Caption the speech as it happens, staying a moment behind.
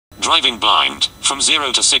Driving Blind, from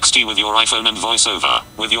 0 to 60 with your iPhone and VoiceOver,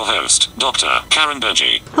 with your host, Dr. Karen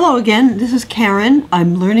Gourgey. Hello again, this is Karen.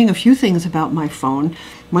 I'm learning a few things about my phone.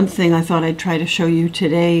 One thing I thought I'd try to show you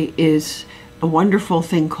today is a wonderful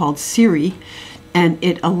thing called Siri, and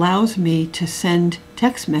it allows me to send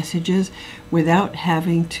text messages without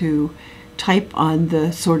having to type on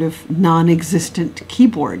the sort of non-existent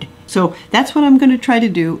keyboard. So that's what I'm going to try to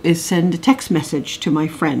do, is send a text message to my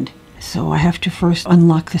friend. So I have to first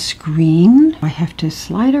unlock the screen. I have to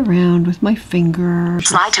slide around with my finger.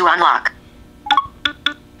 Slide to unlock.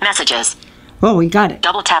 Messages. Oh, we got it.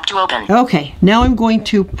 Double tap to open. Okay, now I'm going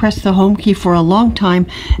to press the home key for a long time,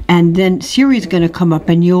 and then Siri's going to come up,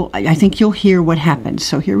 and I think you'll hear what happens.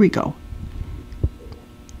 So here we go.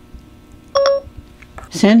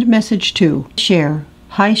 Send message to share.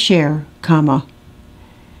 Hi share, comma.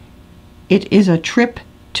 It is a trip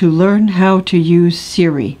to learn how to use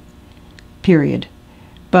Siri. Period.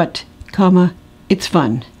 But, comma, it's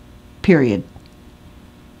fun. Period.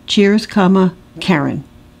 Cheers, comma, Karen.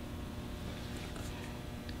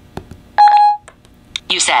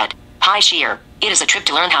 You said, "Hi Sheer, it is a trip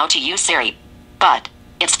to learn how to use Siri. But,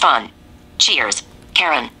 it's fun. Cheers,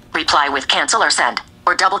 Karen." Reply with cancel or send,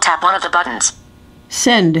 or double tap one of the buttons.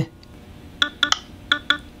 Send.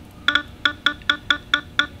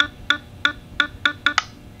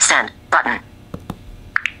 Send button.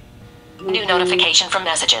 New notification from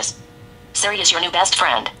messages. Siri is your new best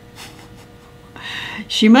friend.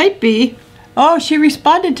 She might be. Oh, she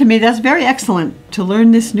responded to me. That's very excellent. To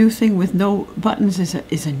learn this new thing with no buttons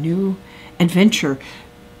is a new adventure.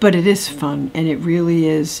 But it is fun, and it really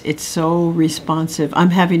is. It's so responsive.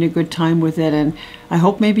 I'm having a good time with it, and I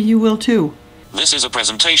hope maybe you will too. This is a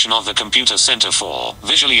presentation of the Computer Center for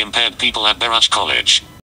Visually Impaired People at Barrett College.